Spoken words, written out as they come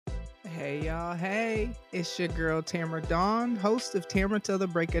Hey y'all, hey, it's your girl Tamara Dawn, host of Tamara Till the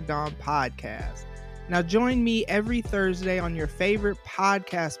Break of Dawn podcast. Now join me every Thursday on your favorite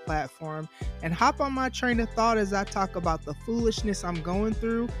podcast platform and hop on my train of thought as I talk about the foolishness I'm going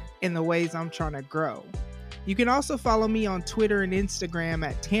through and the ways I'm trying to grow. You can also follow me on Twitter and Instagram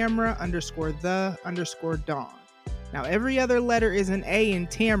at Tamara_the_Dawn. Now every other letter is an A in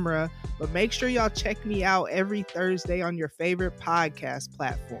Tamara, but make sure y'all check me out every Thursday on your favorite podcast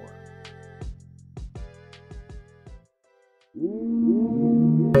platform.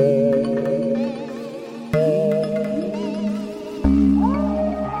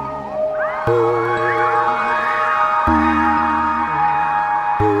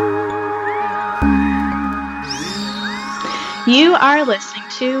 You are listening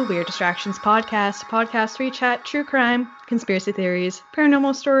to Weird Distractions Podcast, a podcast where we chat true crime, conspiracy theories,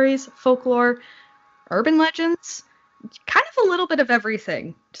 paranormal stories, folklore, urban legends, kind of a little bit of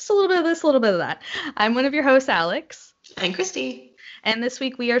everything. Just a little bit of this, a little bit of that. I'm one of your hosts, Alex. I'm Christy. And this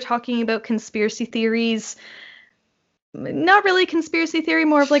week we are talking about conspiracy theories. Not really conspiracy theory,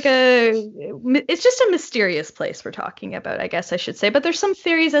 more of like it's just a mysterious place we're talking about, I guess I should say. But there's some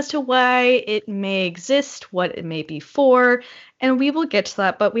theories as to why it may exist, what it may be for, and we will get to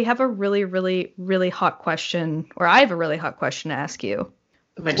that. But we have a really, really, really hot question, or I have a really hot question to ask you.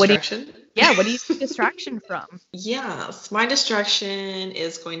 My distraction? What do you see distraction from? Yes, my distraction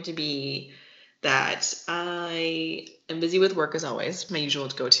is going to be that I am busy with work as always, my usual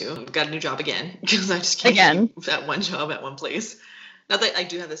go-to. I've got a new job again because I just can't keep that one job at one place. Not that I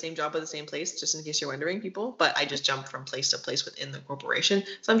do have the same job at the same place, just in case you're wondering, people, but I just jump from place to place within the corporation.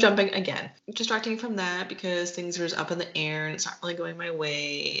 So I'm jumping again. Distracting from that because things are up in the air and it's not really going my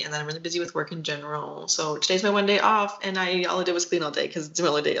way. And then I'm really busy with work in general. So today's my one day off and all I did was clean all day because it's my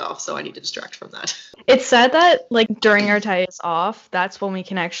only day off. So I need to distract from that. It's sad that during our days off, that's when we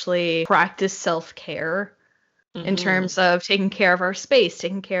can actually practice self-care. In terms of taking care of our space,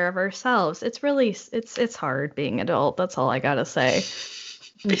 taking care of ourselves. It's really, it's hard being adult. That's all I gotta say.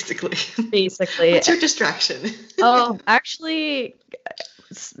 Basically. What's your distraction? Oh, actually,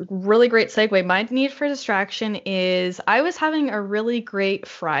 really great segue. My need for distraction is I was having a really great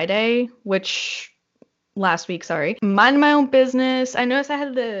Friday, last week, mind my own business. I noticed I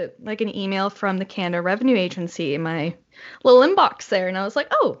had an email from the Canada Revenue Agency in my little inbox there, and I was like,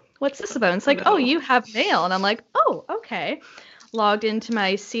 oh, what's this about? And it's like, oh, you have mail. And I'm like, oh, okay. Logged into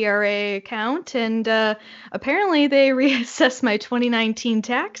my CRA account, and apparently they reassessed my 2019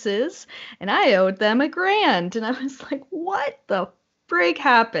 taxes, and I owed them $1,000. And I was like, what the frig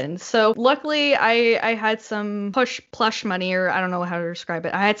happened? So luckily I had some plush money, or I don't know how to describe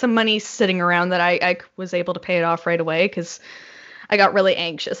it. I had some money sitting around that I was able to pay it off right away because I got really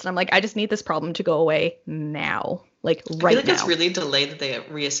anxious. And I'm like, I just need this problem to go away now. Right now. I feel like it's really delayed that they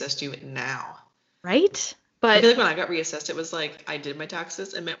reassessed you now. Right? But I feel like when I got reassessed, it was like I did my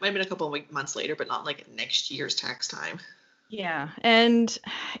taxes. It might have been a couple of months later, but not like next year's tax time. Yeah, and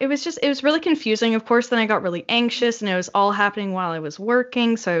it was really confusing. Of course, then I got really anxious, and it was all happening while I was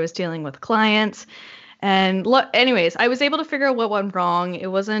working, so I was dealing with clients. And anyways, I was able to figure out what went wrong.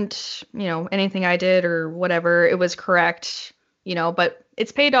 It wasn't, anything I did or whatever. It was correct, but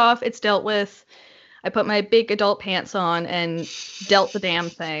it's paid off. It's dealt with. I put my big adult pants on and dealt the damn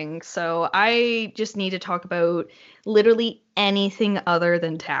thing. So I just need to talk about literally anything other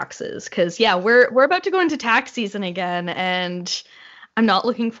than taxes. Because, yeah, we're about to go into tax season again, and I'm not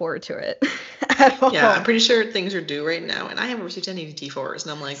looking forward to it at all. Yeah, I'm pretty sure things are due right now, and I haven't received any T4s.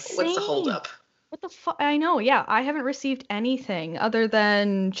 And I'm like, what's the holdup? What the fuck? I know, yeah. I haven't received anything other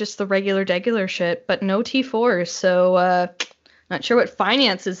than just the regular shit, but no T4s. So, not sure what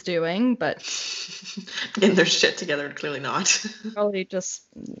finance is doing, but getting their shit together, clearly not. Probably just,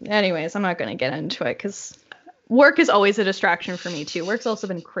 anyways, I'm not going to get into it because work is always a distraction for me too. Work's also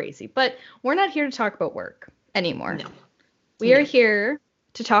been crazy, but we're not here to talk about work anymore. No. We are here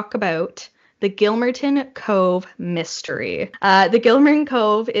to talk about the Gilmerton Cove mystery. The Gilmerton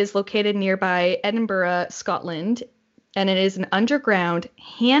Cove is located nearby Edinburgh, Scotland, and it is an underground,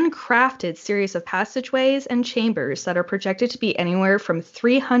 handcrafted series of passageways and chambers that are projected to be anywhere from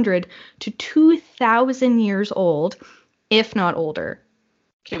 300 to 2,000 years old, if not older.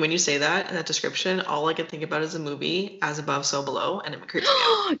 Okay, when you say that description, all I can think about is a movie, As Above, So Below, and it creeps me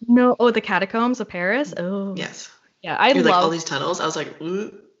out. No, the Catacombs of Paris? Oh. Yes. Yeah, I love... all these tunnels, I was like,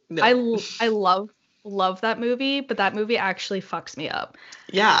 no. I love that movie, but that movie actually fucks me up.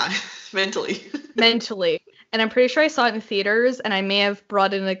 Yeah, mentally. And I'm pretty sure I saw it in theaters, and I may have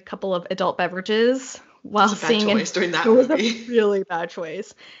brought in a couple of adult beverages while seeing it. During that movie. It was a really bad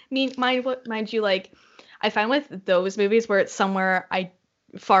choice. I mean, mind you, I find with those movies where it's somewhere I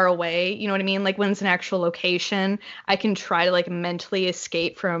far away, you know what I mean? Like when it's an actual location, I can try to like mentally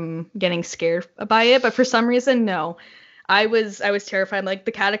escape from getting scared by it. But for some reason, no. I was terrified. Like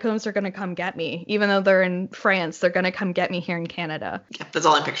the catacombs are gonna come get me, even though they're in France. They're gonna come get me here in Canada. Yeah, that's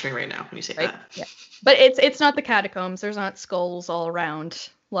all I'm picturing right now when you say that. Yeah, but it's not the catacombs. There's not skulls all around.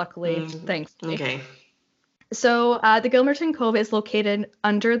 Luckily, thankfully. Okay. So the Gilmerton Cove is located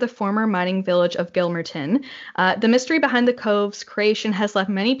under the former mining village of Gilmerton. The mystery behind the cove's creation has left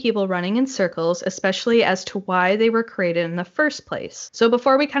many people running in circles, especially as to why they were created in the first place. So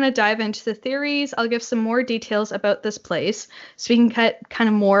before we kind of dive into the theories, I'll give some more details about this place so we can get kind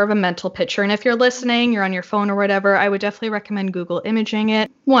of more of a mental picture. And if you're listening, you're on your phone or whatever, I would definitely recommend Google imaging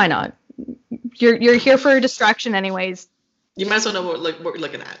it. Why not? You're here for a distraction anyways. You might as well know what we're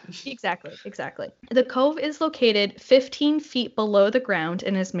looking at. Exactly. The cove is located 15 feet below the ground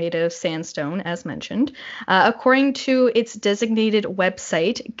and is made of sandstone, as mentioned. According to its designated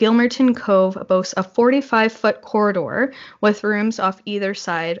website, Gilmerton Cove boasts a 45-foot corridor with rooms off either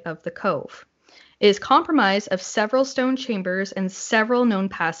side of the cove. It is comprised of several stone chambers and several known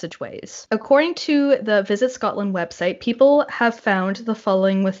passageways. According to the Visit Scotland website, people have found the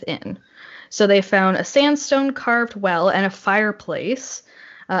following within. So they found a sandstone carved well and a fireplace,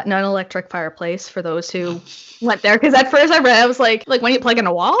 not an electric fireplace for those who went there. Because at first I read, I was like when you plug in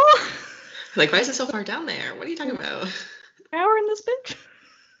a wall? Like, why is it so far down there? What are you talking about? Power in this bitch?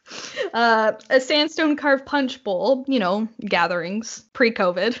 A sandstone carved punch bowl, gatherings,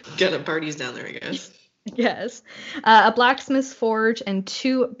 pre-COVID. Got parties down there, I guess. Yes. A blacksmith's forge and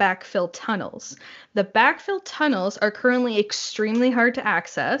 2 backfill tunnels. The backfill tunnels are currently extremely hard to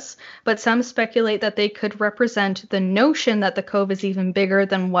access, but some speculate that they could represent the notion that the cove is even bigger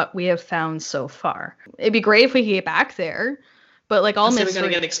than what we have found so far. It'd be great if we could get back there, but like all mysteries... we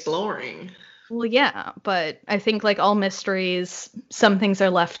gotta get exploring. Well, yeah, but I think like all mysteries, some things are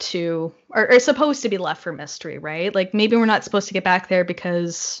left to... are supposed to be left for mystery, right? Like maybe we're not supposed to get back there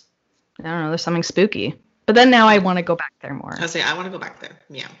because... I don't know, there's something spooky. But then now I want to go back there more. I want to go back there.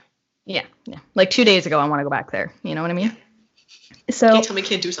 Yeah. Like 2 days ago, I want to go back there. You know what I mean? Yeah. So you can't tell me I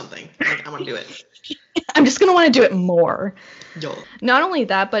can't do something. Like, I want to do it. I'm just going to want to do it more. Yo. Not only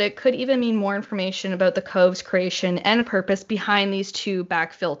that, but it could even mean more information about the cove's creation and purpose behind these 2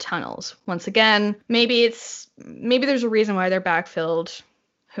 backfill tunnels. Once again, maybe there's a reason why they're backfilled.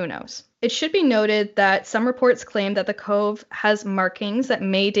 Who knows? It should be noted that some reports claim that the cove has markings that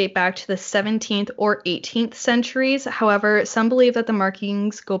may date back to the 17th or 18th centuries. However, some believe that the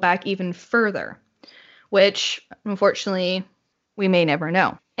markings go back even further, which, unfortunately, we may never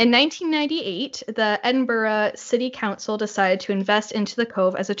know. In 1998, the Edinburgh City Council decided to invest into the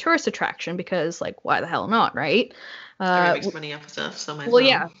cove as a tourist attraction because, like, why the hell not, right? Everybody makes money off of stuff, so well,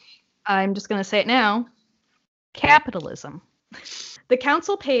 yeah. I'm just going to say it now. Capitalism. The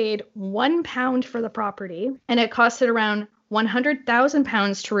council paid £1 for the property, and it costed around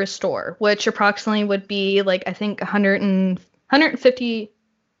 £100,000 to restore, which approximately would be like, I think,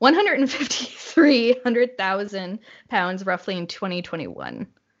 £153,000 roughly in 2021.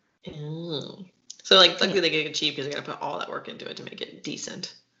 So like luckily they get it cheap because they got to put all that work into it to make it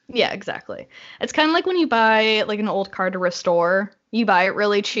decent. Yeah, exactly. It's kind of like when you buy like an old car to restore. You buy it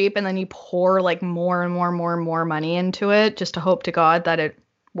really cheap and then you pour like more and more money into it just to hope to God that it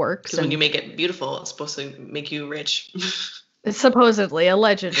works. Because when you make it beautiful, it's supposed to make you rich. Supposedly,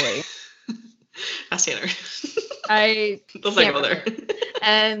 allegedly. Ask Tanner. Let's not go there.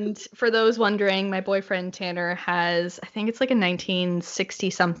 And for those wondering, my boyfriend Tanner has, I think it's like a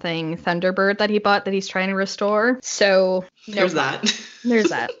 1960-something Thunderbird that he bought that he's trying to restore. So there's that. There's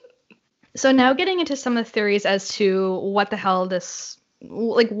that. So now getting into some of the theories as to what the hell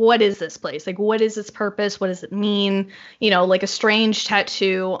what is this place? Like, what is its purpose? What does it mean? Like a strange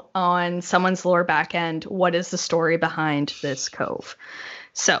tattoo on someone's lower back end. What is the story behind this cove?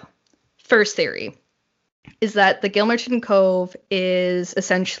 So, first theory is that the Gilmerton Cove is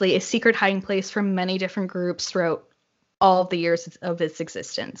essentially a secret hiding place for many different groups throughout all of the years of its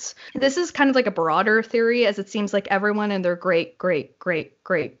existence. This is kind of like a broader theory, as it seems like everyone and their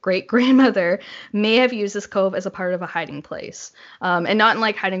great-great-great-great-great-grandmother may have used this cove as a part of a hiding place. And not in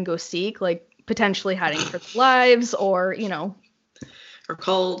like hide and go seek, like potentially hiding for their lives or, or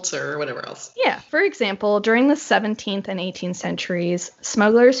cults or whatever else. Yeah. For example, during the 17th and 18th centuries,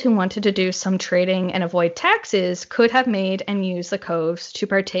 smugglers who wanted to do some trading and avoid taxes could have made and used the coves to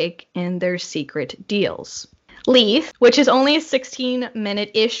partake in their secret deals. Leith, which is only a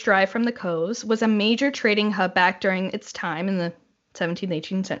 16-minute-ish drive from the coves, was a major trading hub back during its time in the 17th,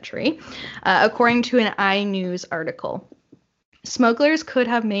 18th century, according to an iNews article. Smugglers could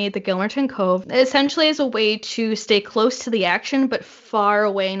have made the Gilmerton Cove essentially as a way to stay close to the action, but far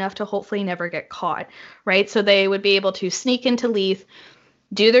away enough to hopefully never get caught, right? So they would be able to sneak into Leith,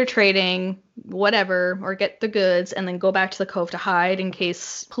 do their trading, whatever, or get the goods, and then go back to the cove to hide in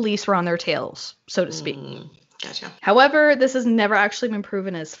case police were on their tails, so to speak. Gotcha. However, this has never actually been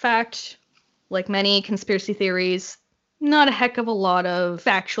proven as fact. Like many conspiracy theories, not a heck of a lot of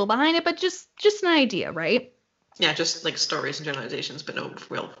factual behind it, but just an idea, right? Yeah, just like stories and generalizations, but no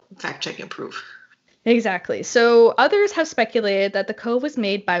real fact-checking proof. Exactly. So others have speculated that the cove was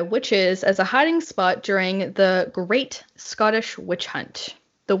made by witches as a hiding spot during the Great Scottish Witch Hunt.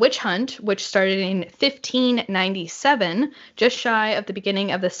 The witch hunt, which started in 1597, just shy of the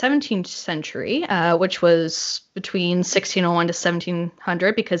beginning of the 17th century, which was between 1601 to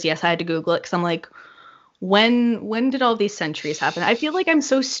 1700, because yes, I had to Google it because I'm like, when did all these centuries happen? I feel like I'm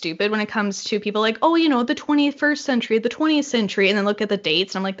so stupid when it comes to people like, oh, the 21st century, the 20th century, and then look at the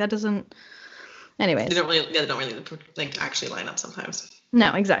dates, and I'm like, that doesn't... Anyways. They don't really like actually line up sometimes.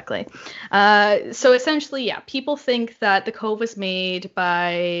 No, exactly. So essentially, yeah, people think that the cove was made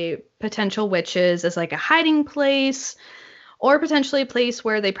by potential witches as like a hiding place, or potentially a place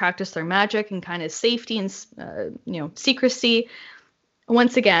where they practice their magic and kind of safety and secrecy.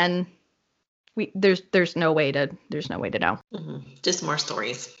 Once again, there's no way to know. Mm-hmm. Just more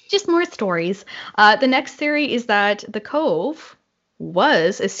stories. The next theory is that the cove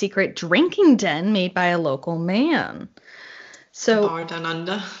was a secret drinking den made by a local man. So a bar down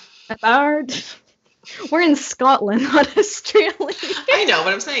under. A bar. We're in Scotland, not Australia. I know,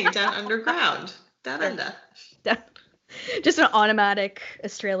 but I'm saying down underground. Down under. Just an automatic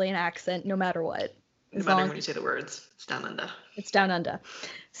Australian accent, no matter what. No matter when you say the words, it's down under. It's down under.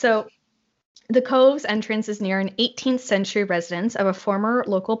 So the cove's entrance is near an 18th century residence of a former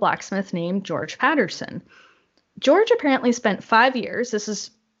local blacksmith named George Patterson. George apparently spent 5 years. This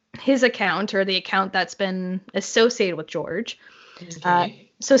is his account, or the account that's been associated with George.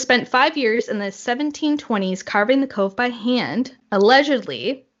 Okay. So spent 5 years in the 1720s carving the cove by hand,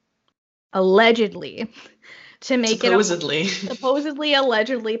 allegedly, to make supposedly,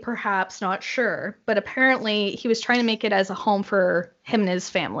 allegedly, perhaps, not sure. But apparently he was trying to make it as a home for him and his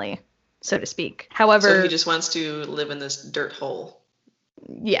family, so to speak. However... So he just wants to live in this dirt hole.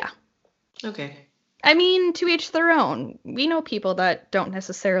 Yeah. Okay. I mean, to each their own. We know people that don't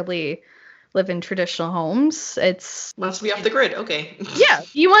necessarily live in traditional homes. It's wants to be off the grid. Okay. Yeah,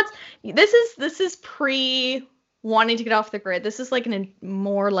 this is pre wanting to get off the grid. This is like a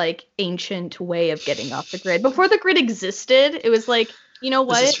more like ancient way of getting off the grid. Before the grid existed, it was like, you know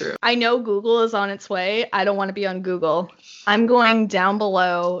what? This is true. I know Google is on its way. I don't want to be on Google. I'm going down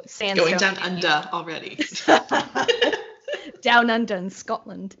below Sandstone. Going down under already. Down under in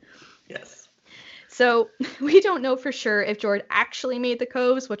Scotland. Yes. So we don't know for sure if George actually made the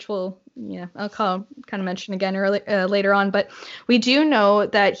coves, which I'll kind of mention again later on. But we do know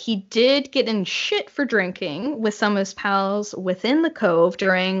that he did get in shit for drinking with some of his pals within the cove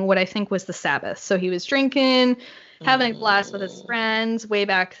during what I think was the Sabbath. So he was drinking, having a blast with his friends way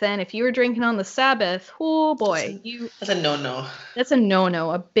back then. If you were drinking on the Sabbath, oh boy, that's a no-no. That's a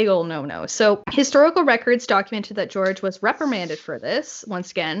no-no, a big old no-no. So historical records documented that George was reprimanded for this. Once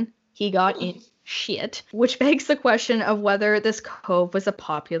again, he got in shit, which begs the question of whether this cove was a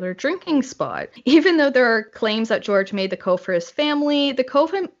popular drinking spot. Even though there are claims that George made the cove for his family, the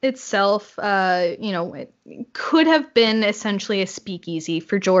cove itself, it could have been essentially a speakeasy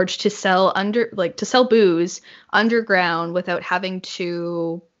for George to sell booze underground without having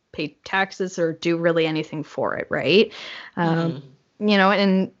to pay taxes or do really anything for it, right?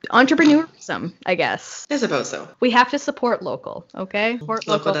 And entrepreneurism, I guess. I suppose so. We have to support local, okay? Support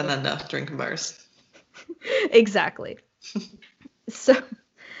local down under, drinking bars. Exactly. So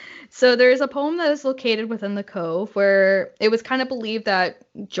there's a poem that is located within the cove where it was kind of believed that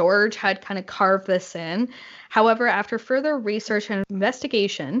George had kind of carved this in. However, after further research and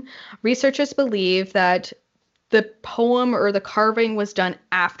investigation, researchers believe that the poem or the carving was done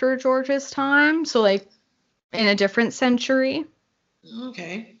after George's time, so like in a different century.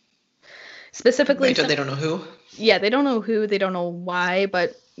 Okay. Specifically, they don't know who. Yeah, they don't know who, they don't know why,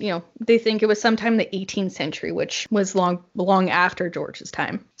 but they think it was sometime in the 18th century, which was long after George's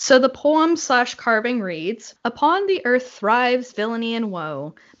time. So the poem/carving reads, "Upon the earth thrives villainy and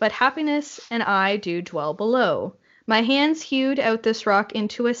woe, but happiness and I do dwell below. My hands hewed out this rock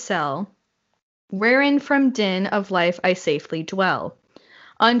into a cell, wherein from din of life I safely dwell.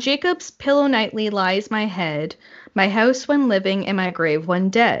 On Jacob's pillow nightly lies my head, my house when living and my grave when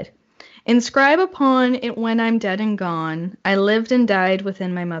dead. Inscribe upon it when I'm dead and gone, I lived and died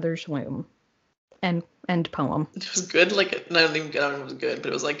within my mother's womb." End end poem. It was good. Like, not even good. I don't know if it was good, but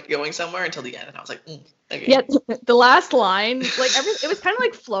it was like going somewhere until the end, and I was like, okay. Yeah, the last line, like it was kind of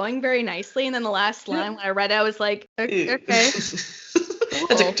like flowing very nicely, and then the last line when I read it, I was like, okay.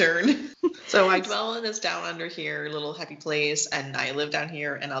 That took a turn. So I dwell in this down under here, little happy place, and I live down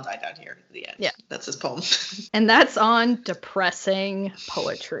here, and I'll die down here at the end. Yeah. That's his poem. And that's on depressing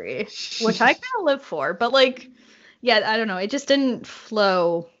poetry, which I kind of live for. But like, yeah, I don't know. It just didn't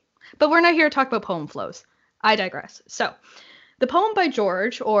flow. But we're not here to talk about poem flows. I digress. So the poem by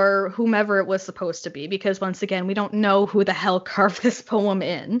George, or whomever it was supposed to be, because once again, we don't know who the hell carved this poem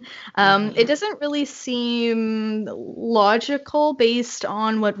in. It doesn't really seem logical based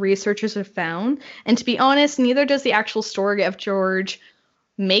on what researchers have found. And to be honest, neither does the actual story of George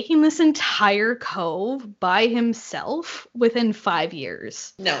making this entire cove by himself within 5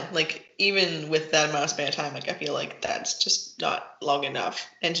 years. No, like, even with that amount of span of time, like, I feel like that's just not long enough.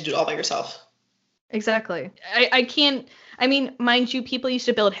 And to do it all by yourself. Exactly. I can't, I mean, mind you, people used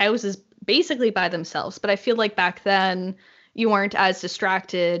to build houses basically by themselves, but I feel like back then you weren't as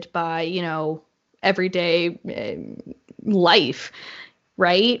distracted by, you know, everyday life,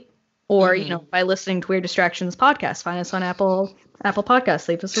 right? Or, you know, by listening to Weird Distractions podcast. Find us on Apple Podcasts,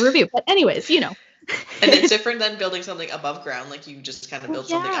 leave us a review. But anyways, you know. And it's different than building something above ground, like you just kind of build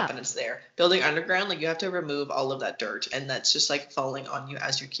something up and it's there. Building underground, like you have to remove all of that dirt, and that's just like falling on you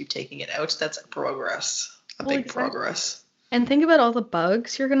as you keep taking it out. That's progress, big progress. And think about all the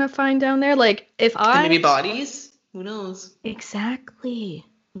bugs you're gonna find down there. Like and maybe bodies. Who knows? Exactly.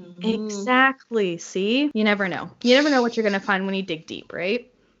 Exactly. See, you never know. You never know what you're gonna find when you dig deep,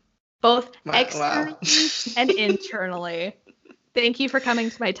 right? Both externally and internally. Thank you for coming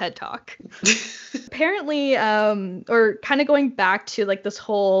to my TED Talk. Apparently, or kind of going back to like this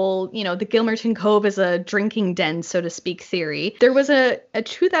whole, you know, the Gilmerton Cove is a drinking den, so to speak, theory. There was a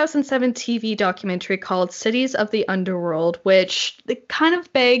 2007 TV documentary called Cities of the Underworld, which kind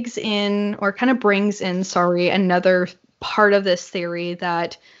of brings in, another part of this theory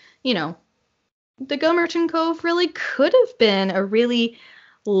that, you know, the Gilmerton Cove really could have been a really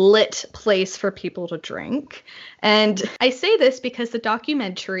lit place for people to drink. And I say this because the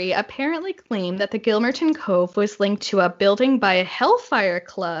documentary apparently claimed that the Gilmerton Cove was linked to a building by a Hellfire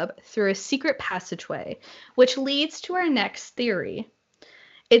Club through a secret passageway, which leads to our next theory.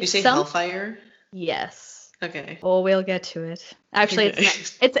 Did you say Hellfire? Yes. Okay. Oh, we'll get to it. Actually,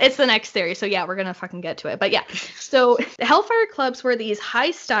 it's the next theory, so yeah, we're gonna fucking get to it. But yeah, so the Hellfire Clubs were these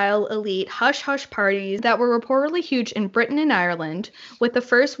high-style, elite, hush-hush parties that were reportedly huge in Britain and Ireland, with the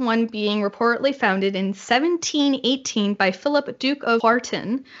first one being reportedly founded in 1718 by Philip, Duke of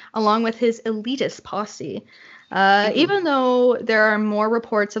Wharton, along with his elitist posse. Even though there are more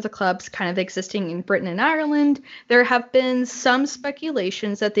reports of the clubs kind of existing in Britain and Ireland, there have been some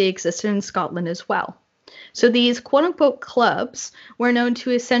speculations that they existed in Scotland as well. So these quote-unquote clubs were known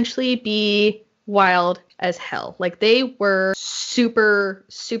to essentially be wild as hell. Like, they were super,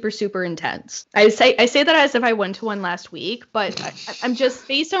 super, super intense. I say that as if I went to one last week, but I'm just,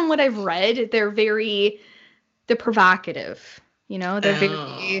 based on what I've read, they're provocative. You know, they're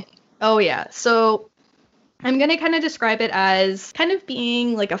very, oh yeah. So I'm going to kind of describe it as kind of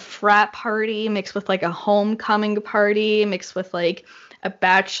being like a frat party mixed with like a homecoming party mixed with like a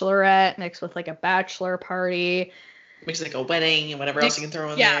bachelorette mixed with like a bachelor party. Mixed like a wedding and whatever else you can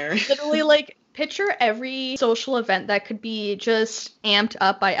throw in there. Yeah, literally like picture every social event that could be just amped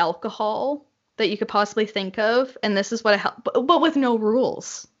up by alcohol that you could possibly think of. And this is what but with no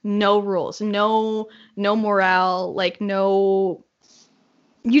rules. No rules. No morale. Like no,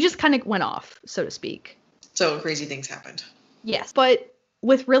 you just kind of went off, so to speak. So crazy things happened. Yes, but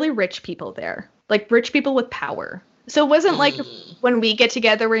with really rich people there. Like rich people with power. So it wasn't like when we get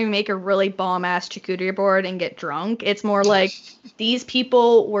together where we make a really bomb-ass charcuterie board and get drunk. It's more like these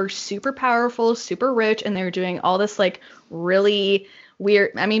people were super powerful, super rich, and they were doing all this like really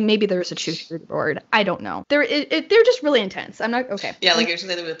weird. I mean, maybe there's a charcuterie board. I don't know. They're just really intense. I'm not okay. Yeah, like you're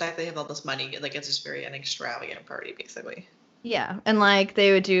saying, the fact they have all this money, like it's just an extravagant party, basically. Yeah, and like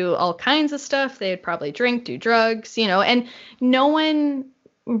they would do all kinds of stuff. They would probably drink, do drugs, you know, and no one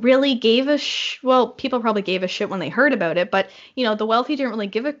really gave a well, people probably gave a shit when they heard about it, but you know, the wealthy didn't really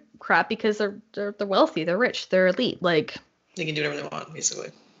give a crap because they're wealthy, they're rich, they're elite, like they can do whatever they want, basically.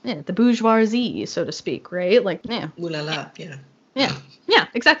 Yeah, the bourgeoisie, so to speak, right? Like, yeah. Ooh la la, yeah. Yeah,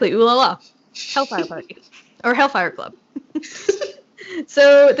 exactly. Ooh la la. Hellfire party. Or Hellfire Club.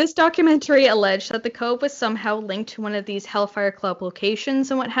 So this documentary alleged that the cove was somehow linked to one of these Hellfire Club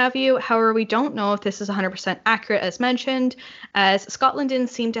locations and what have you. However, we don't know if this is 100% accurate as mentioned, as Scotland didn't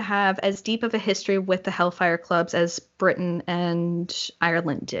seem to have as deep of a history with the Hellfire Clubs as Britain and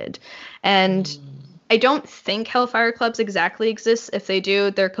Ireland did. And I don't think Hellfire Clubs exactly exist. If they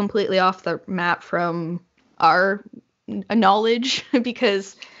do, they're completely off the map from our knowledge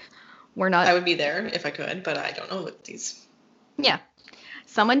because we're not. I would be there if I could, but I don't know what these. Yeah.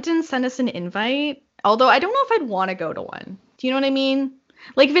 Someone didn't send us an invite, although I don't know if I'd want to go to one. Do you know what I mean?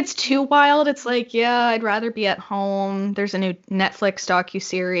 Like, if it's too wild, it's like, yeah, I'd rather be at home. There's a new Netflix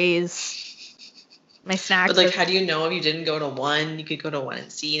docuseries. My snacks. But, like, how do you know if you didn't go to one? You could go to one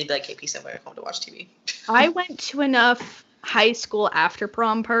and see and be like, hey, peace, I'm going home to watch TV. I went to enough high school after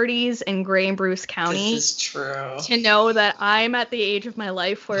prom parties in Gray and Bruce County. This is true. To know that I'm at the age of my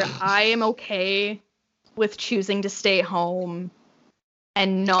life where I am okay with choosing to stay home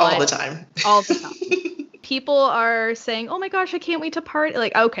and not. All the time. All the time. People are saying, oh my gosh, I can't wait to party.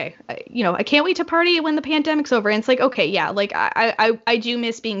 Like, okay, I can't wait to party when the pandemic's over. And it's like, okay, yeah, like I do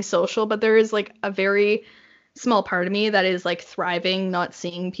miss being social, but there is like a very small part of me that is like thriving, not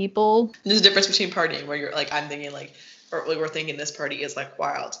seeing people. There's a difference between partying where you're like, I'm thinking like, or like we're thinking this party is like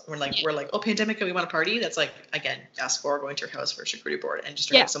wild. We're like, oh, pandemic and we want to party. That's like, again, ask for going to your house for a charcuterie board and just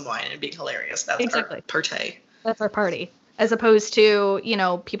drinking some wine and being hilarious. That's exactly. Our party. That's our party. As opposed to,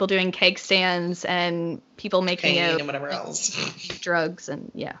 people doing keg stands and people making out and whatever else. Drugs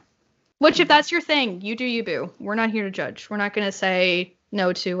and yeah. Which, if that's your thing, you do you, boo. We're not here to judge. We're not going to say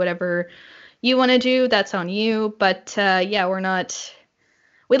no to whatever you want to do. That's on you. But yeah, we're not.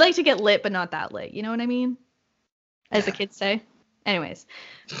 We like to get lit, but not that lit. You know what I mean? As the kids say. Anyways,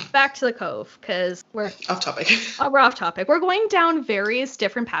 back to the Cove, because we're off topic. We're off topic. We're going down various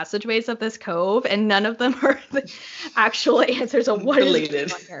different passageways of this cove, and none of them are the actual answers of what related.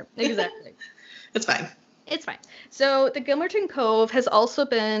 Is going on here. Exactly. It's fine. It's fine. So the Gilmerton Cove has also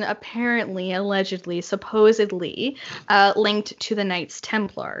been apparently, allegedly, supposedly linked to the Knights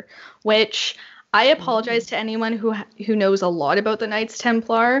Templar, which I apologize to anyone who knows a lot about the Knights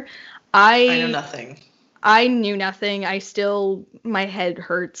Templar. I know nothing. I knew nothing. My head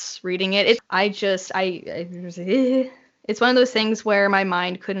hurts reading it. It's one of those things where my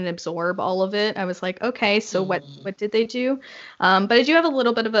mind couldn't absorb all of it. I was like, okay, so what did they do? But I do have a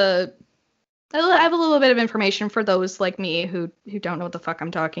little bit of information for those like me who don't know what the fuck I'm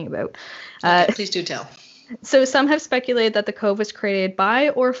talking about. Okay, please do tell. So some have speculated that the Cove was created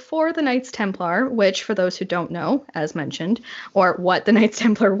by or for the Knights Templar, which, for those who don't know, as mentioned, or what the Knights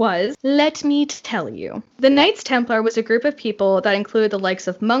Templar was, let me tell you. The Knights Templar was a group of people that included the likes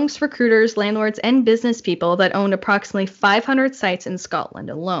of monks, recruiters, landlords, and business people that owned approximately 500 sites in Scotland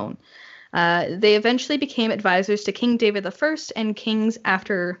alone. They eventually became advisors to King David I and kings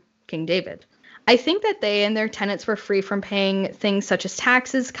after King David. I think that they and their tenants were free from paying things such as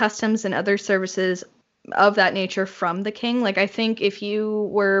taxes, customs, and other services of that nature from the king. Like, I think if you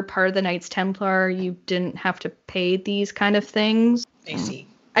were part of the Knights Templar, you didn't have to pay these kind of things. I see.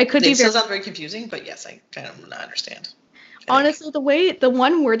 I could be still sound very confusing, but yes, I kind of understand. Honestly, the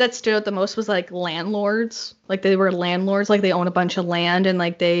one word that stood out the most was like landlords. Like, they were landlords, like they own a bunch of land and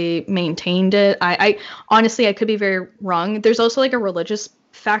like they maintained it. I honestly, I could be very wrong. There's also like a religious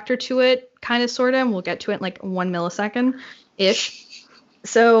factor to it, kind of, sort of, and we'll get to it in like 1 millisecond ish.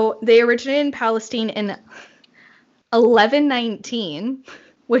 So they originated in Palestine in 1119,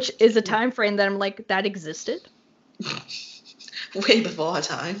 which is a time frame that I'm like, that existed. Way before our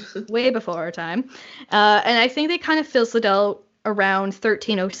time. Way before our time. And I think they kind of fizzled out around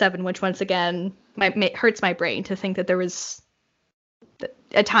 1307, which once again hurts my brain to think that there was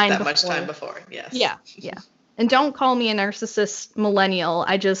a time that before. Much time before, yes. Yeah. And don't call me a narcissist millennial.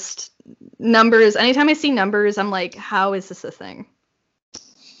 Numbers, anytime I see numbers, I'm like, how is this a thing?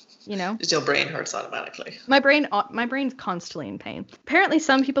 Just your brain hurts automatically. My brain's constantly in pain. Apparently,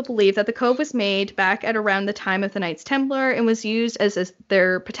 some people believe that the Cove was made back at around the time of the Knights Templar and was used as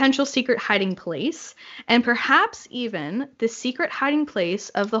their potential secret hiding place, and perhaps even the secret hiding place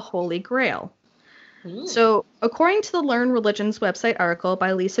of the Holy Grail. Ooh. So, according to the Learn Religion's website article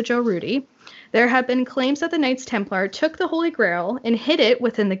by Lisa Jo Rudy, there have been claims that the Knights Templar took the Holy Grail and hid it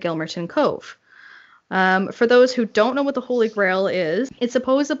within the Gilmerton Cove. For those who don't know what the Holy Grail is, it's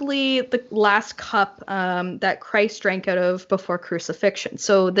supposedly the last cup that Christ drank out of before crucifixion.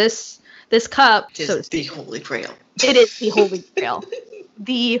 So this cup is the Holy Grail. It is the Holy Grail.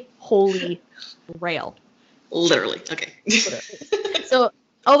 The Holy Grail. Literally. Okay. So,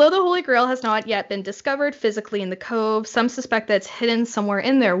 although the Holy Grail has not yet been discovered physically in the cove, some suspect that it's hidden somewhere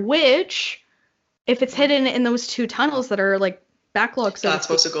in there, which, if it's hidden in those two tunnels that are like backlogs. Not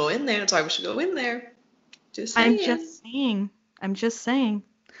supposed to go in there. That's why we should go in there. I'm just saying.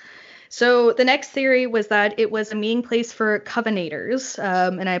 So the next theory was that it was a meeting place for Covenanters,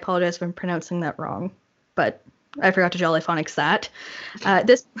 and I apologize if I'm pronouncing that wrong, but I forgot to jolly phonics that.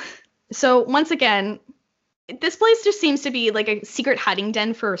 So once again, this place just seems to be like a secret hiding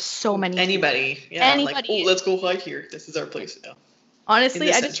den for so many anybody. people. Yeah, anybody. Like, oh, let's go hide here. This is our place now.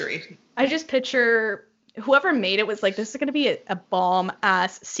 Honestly, I just picture whoever made it was like, this is going to be a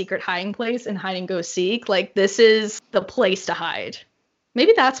bomb-ass secret hiding place in Hide and Go Seek. Like, this is the place to hide.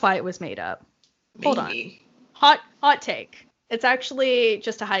 Maybe that's why it was made up. Maybe. Hold on. Hot take. It's actually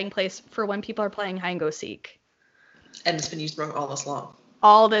just a hiding place for when people are playing Hide and Go Seek. And it's been used for all this long.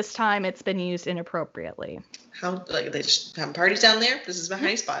 All this time, it's been used inappropriately. How, like, they just have parties down there? This is my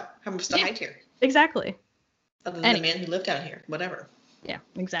hiding spot. How much to hide here? Exactly. Other than the man who lived down here. Whatever. Yeah,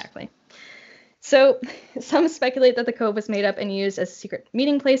 exactly. So some speculate that the cove was made up and used as a secret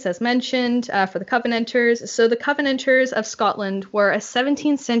meeting place, as mentioned, for the Covenanters. So the Covenanters of Scotland were a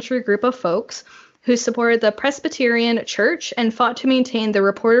 17th century group of folks who supported the Presbyterian Church and fought to maintain the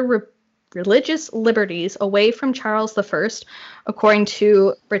reported religious liberties away from Charles I, according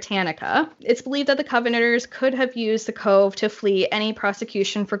to Britannica. It's believed that the Covenanters could have used the cove to flee any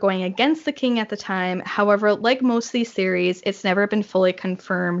prosecution for going against the king at the time. However, like most of these theories, it's never been fully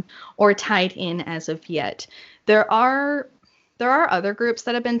confirmed or tied in as of yet. There are other groups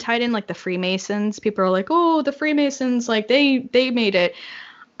that have been tied in, like the Freemasons. People are like, oh, the Freemasons, like they made it.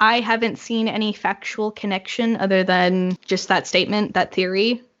 I haven't seen any factual connection other than just that statement, that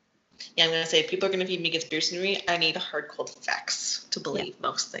theory. Yeah, I'm going to say, if people are going to feed me conspiracy theory, I need hard, cold facts to believe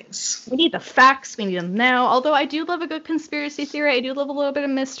most things. We need the facts. We need them now. Although I do love a good conspiracy theory. I do love a little bit of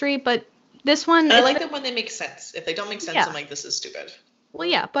mystery, but this one... I like them when they make sense. If they don't make sense, I'm like, this is stupid. Well,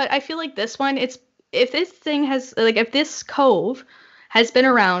 yeah, but I feel like this one, if this cove has been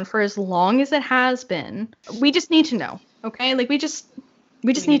around for as long as it has been, we just need to know, okay? Like, we just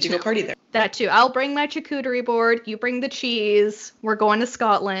need to go party there. That too. I'll bring my charcuterie board. You bring the cheese. We're going to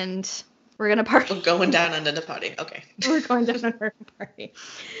Scotland. We're going to party. We're going down under the party. Okay. We're going down under the party.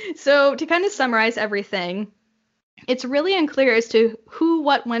 So to kind of summarize everything, it's really unclear as to who,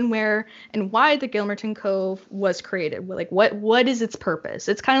 what, when, where, and why the Gilmerton Cove was created. Like, what is its purpose?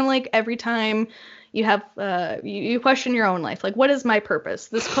 It's kind of like every time you have you question your own life. Like, what is my purpose?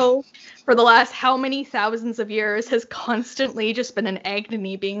 This cove, for the last how many thousands of years, has constantly just been an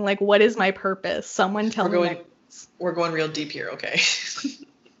agony, being like, what is my purpose? Someone tell me. We're going real deep here, okay?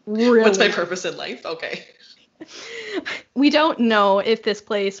 Really? What's my purpose in life? Okay. We don't know if this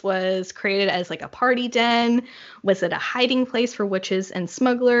place was created as like a party den. Was it a hiding place for witches and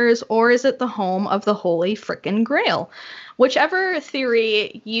smugglers? Or is it the home of the Holy Frickin' Grail? Whichever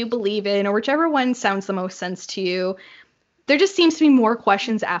theory you believe in, or whichever one sounds the most sense to you, there just seems to be more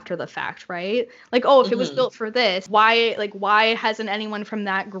questions after the fact, right? Like, oh, if it was built for this, why hasn't anyone from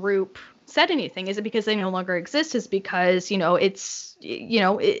that group said anything? Is it because they no longer exist? Is it because, it's,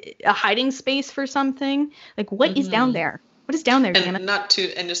 a hiding space for something? Like, what is down there? What is down there,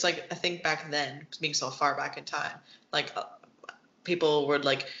 Deanna? And just like, I think back then, being so far back in time, like, people were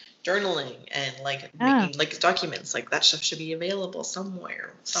like journaling and like making like documents, like that stuff should be available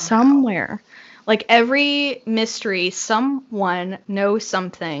somewhere. Somewhere. Like every mystery, someone knows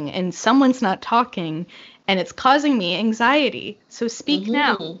something and someone's not talking, and it's causing me anxiety. So speak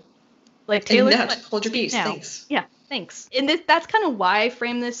now. Like Taylor, hold your peace. Thanks. Yeah, thanks. And that's kind of why I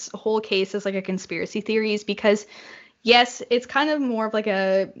frame this whole case as like a conspiracy theories, because yes, it's kind of more of like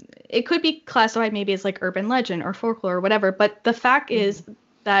it could be classified maybe as like urban legend or folklore or whatever, but the fact is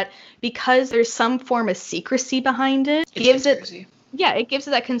that because there's some form of secrecy behind it, it gives it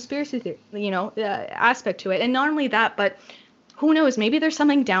that conspiracy theory, aspect to it. And not only that, but who knows, maybe there's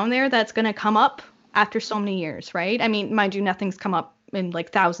something down there that's going to come up after so many years, right? I mean, mind you, nothing's come up in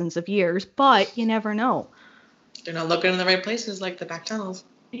like thousands of years, but you never know. They're not looking in the right places, like the back tunnels.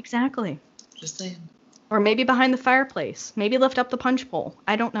 Exactly. Just saying. Or maybe behind the fireplace. Maybe lift up the punch bowl.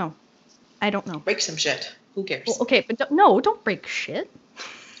 I don't know. Break some shit. Who cares? Well, okay, but don't break shit.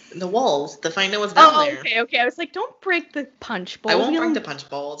 The walls to find out what's down there. Okay. I was like, don't break the punch bowl. I won't break the punch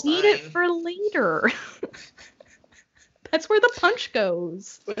bowl. It's Need fine. it for later. That's where the punch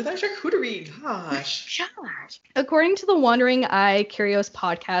goes. With our charcuterie, gosh. According to the Wandering Eye Curios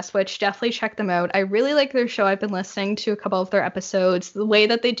podcast, which definitely check them out. I really like their show. I've been listening to a couple of their episodes. The way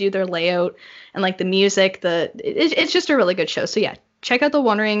that they do their layout and like the music, it's just a really good show. So yeah, check out the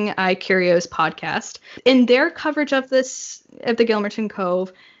Wandering Eye Curios podcast. In their coverage of the Gilmerton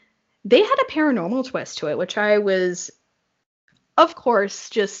Cove, they had a paranormal twist to it, which I was, of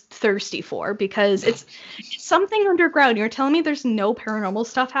course, just thirsty for, because it's something underground. You're telling me there's no paranormal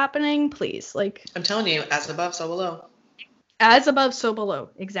stuff happening? Please, like. I'm telling you, as above, so below. As above, so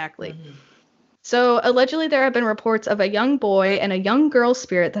below. Exactly. So allegedly there have been reports of a young boy and a young girl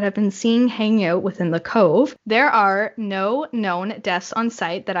spirit that have been seen hanging out within the cove. There are no known deaths on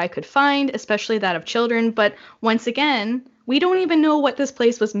site that I could find, especially that of children. But once again, we don't even know what this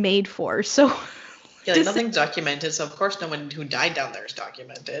place was made for. So yeah, like nothing's documented. So of course no one who died down there is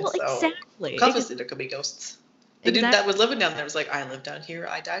documented. Well, so exactly. Obviously there could be ghosts. The dude that was living down there was like, I lived down here,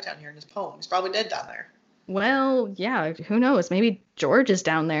 I died down here in his poem. He's probably dead down there. Well, yeah, who knows? Maybe George is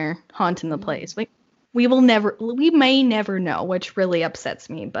down there haunting the place. We may never know, which really upsets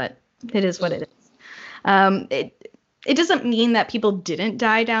me, but it is what it is. It doesn't mean that people didn't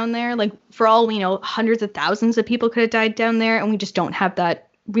die down there. Like, for all we know, hundreds of thousands of people could have died down there, and we just don't have that.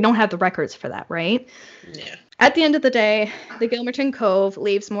 We don't have the records for that, right? Yeah. At the end of the day, the Gilmerton Cove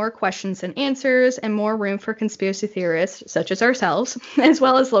leaves more questions than answers and more room for conspiracy theorists, such as ourselves, as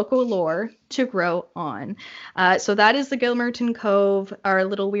well as local lore, to grow on. So that is the Gilmerton Cove, our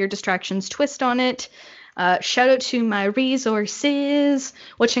little weird distractions twist on it. Shout out to my resources,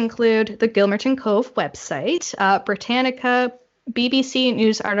 which include the Gilmerton Cove website, Britannica, BBC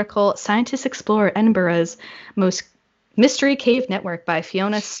News article, Scientists Explore Edinburgh's Most Mystery Cave Network by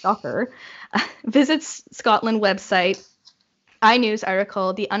Fiona Stalker, Visits Scotland website, iNews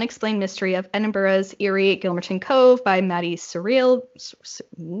article, The Unexplained Mystery of Edinburgh's Eerie Gilmerton Cove by Maddie Surreally?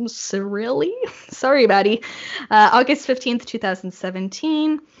 Sorry, Maddie. August 15th,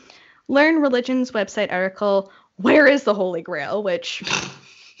 2017. Learn Religion's website article, Where is the Holy Grail? Which...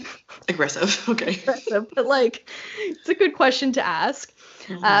 Aggressive, okay. Aggressive, but it's a good question to ask.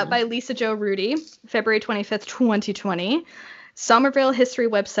 By Lisa Jo Rudy, February 25th, 2020. Somerville History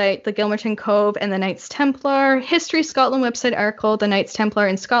website, The Gilmerton Cove and the Knights Templar. History Scotland website article, The Knights Templar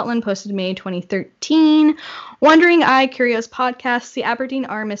in Scotland, posted May 2013. Wandering Eye Curios podcast, The Aberdeen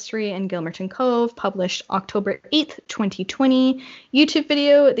R Mystery in Gilmerton Cove, published October 8th, 2020. YouTube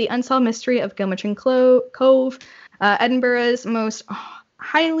video, The Unsolved Mystery of Gilmerton Cove. Edinburgh's most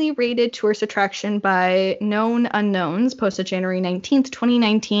highly rated tourist attraction by Known Unknowns, posted January 19th,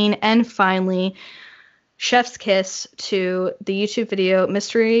 2019. And finally, chef's kiss to the YouTube video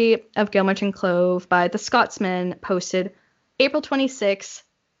Mystery of Gilmerton Cove by The Scotsman, posted April 26,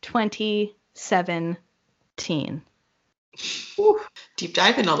 2017. Ooh, deep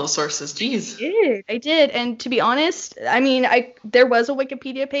dive in all those sources, jeez. I did. And to be honest, I mean, there was a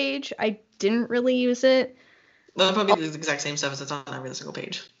Wikipedia page. I didn't really use it. Well, probably the exact same stuff as it's on every single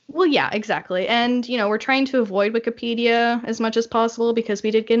page. Well, yeah, exactly. And, we're trying to avoid Wikipedia as much as possible because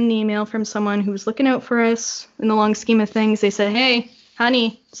we did get an email from someone who was looking out for us in the long scheme of things. They said, hey,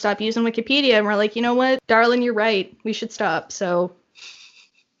 honey, stop using Wikipedia. And we're like, you know what, darling, you're right. We should stop. So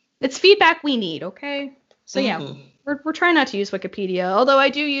it's feedback we need, okay? So, yeah, we're trying not to use Wikipedia, although I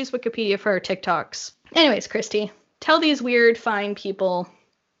do use Wikipedia for our TikToks. Anyways, Christy, tell these weird, fine people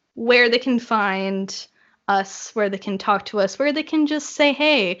where they can find us, where they can talk to us, where they can just say,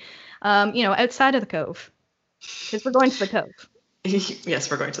 hey, outside of the cove, because we're going to the cove.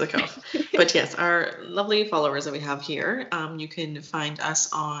 Yes, we're going to the cove. But yes, our lovely followers that we have here, you can find us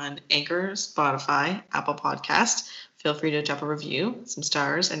on Anchor, Spotify, Apple Podcast. Feel free to drop a review, some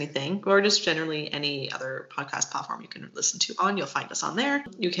stars, anything, or just generally any other podcast platform you can listen to on. You'll find us on there.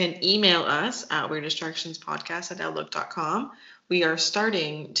 You can email us at weirddistractionspodcast@outlook.com. We are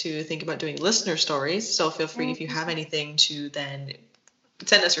starting to think about doing listener stories, so feel free if you have anything to then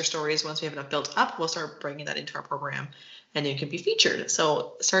send us your stories. Once we have enough built up, we'll start bringing that into our program, and you can be featured.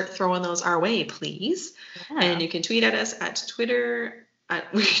 So start throwing those our way, please. Yeah. And you can tweet at us at Twitter, on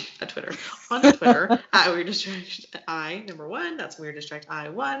Twitter, at Weird Distraction I, number 1, that's Weird Distract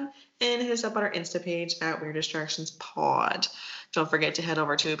I1, and hit us up on our Insta page at Weird Distractions Pod. Don't forget to head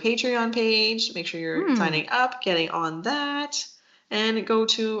over to a Patreon page. Make sure you're signing up, getting on that. And go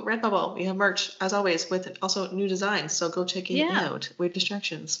to Redbubble. We have merch, as always, with also new designs. So go check it out. Weird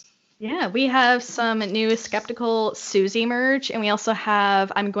Distractions. Yeah, we have some new Skeptical Susie merch. And we also have,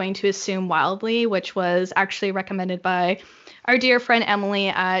 I'm going to assume, Wildly, which was actually recommended by our dear friend Emily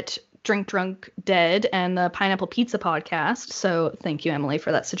at Drink Drunk Dead and the Pineapple Pizza podcast. So thank you, Emily,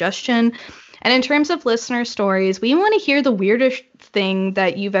 for that suggestion. And in terms of listener stories, we want to hear the weirdest thing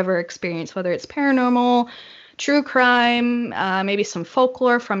that you've ever experienced, whether it's paranormal, true crime, maybe some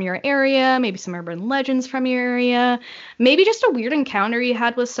folklore from your area, maybe some urban legends from your area, maybe just a weird encounter you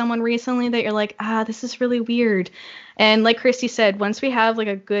had with someone recently that you're like, this is really weird. And like Christy said, once we have like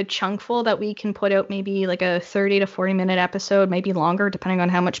a good chunk full that we can put out, maybe like a 30 to 40 minute episode, maybe longer, depending on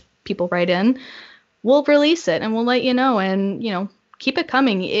how much people write in, we'll release it and we'll let you know. And, keep it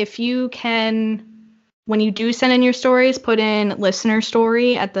coming. If you can, when you do send in your stories, put in listener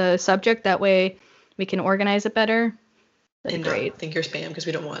story at the subject. That way we can organize it better. That'd be great. Think your spam, because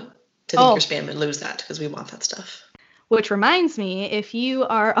we don't want delete your spam and lose that, because we want that stuff. Which reminds me, if you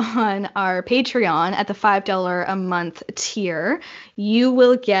are on our Patreon at the $5 a month tier, you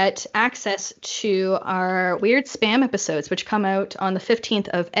will get access to our weird spam episodes, which come out on the 15th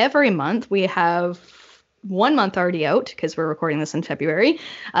of every month. We have 1 month already out because we're recording this in February.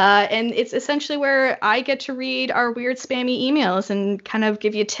 And it's essentially where I get to read our weird spammy emails and kind of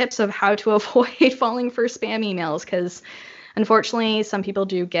give you tips of how to avoid falling for spam emails, because unfortunately some people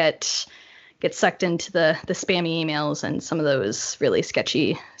do get sucked into the spammy emails and some of those really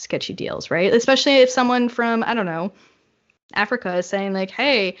sketchy deals, right? Especially if someone from, I don't know, Africa is saying like,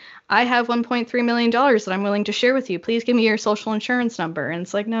 hey, I have $1.3 million that I'm willing to share with you. Please give me your social insurance number. And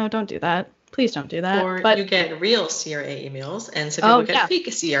it's like, no, don't do that. Please don't do that. Or you get real CRA emails, and some people get fake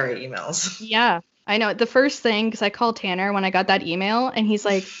CRA emails. Yeah, I know. The first thing, because I called Tanner when I got that email, and he's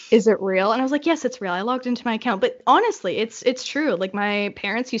like, is it real? And I was like, yes, it's real. I logged into my account. But honestly, it's true. Like, my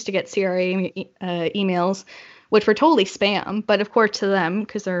parents used to get CRA emails, which were totally spam. But of course, to them,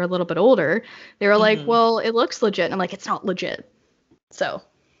 because they're a little bit older, they were like, well, it looks legit. And I'm like, it's not legit. So.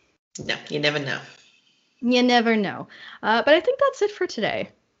 No, you never know. You never know. But I think that's it for today.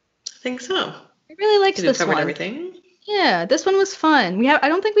 I think so. I really liked this one. We covered everything. Yeah, this one was fun. I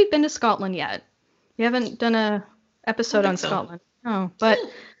don't think we've been to Scotland yet. We haven't done a episode on Scotland. Oh, but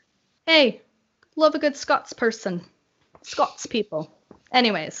hey, love a good Scots person. Scots people.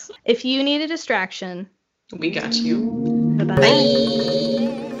 Anyways, if you need a distraction, we got you. Bye-bye.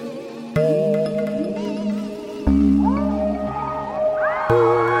 Bye.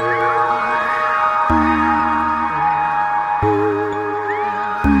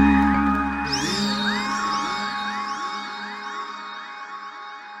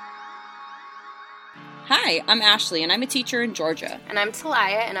 Hi, I'm Ashley, and I'm a teacher in Georgia. And I'm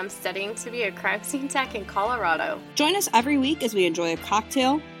Talia, and I'm studying to be a crime scene tech in Colorado. Join us every week as we enjoy a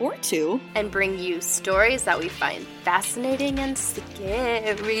cocktail or two and bring you stories that we find fascinating and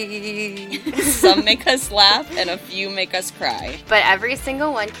scary. Some make us laugh, and a few make us cry. But every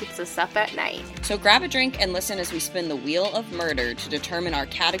single one keeps us up at night. So grab a drink and listen as we spin the wheel of murder to determine our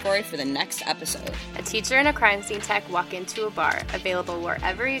category for the next episode. A teacher and a crime scene tech walk into a bar, available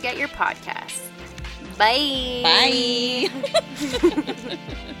wherever you get your podcasts. Bye. Bye.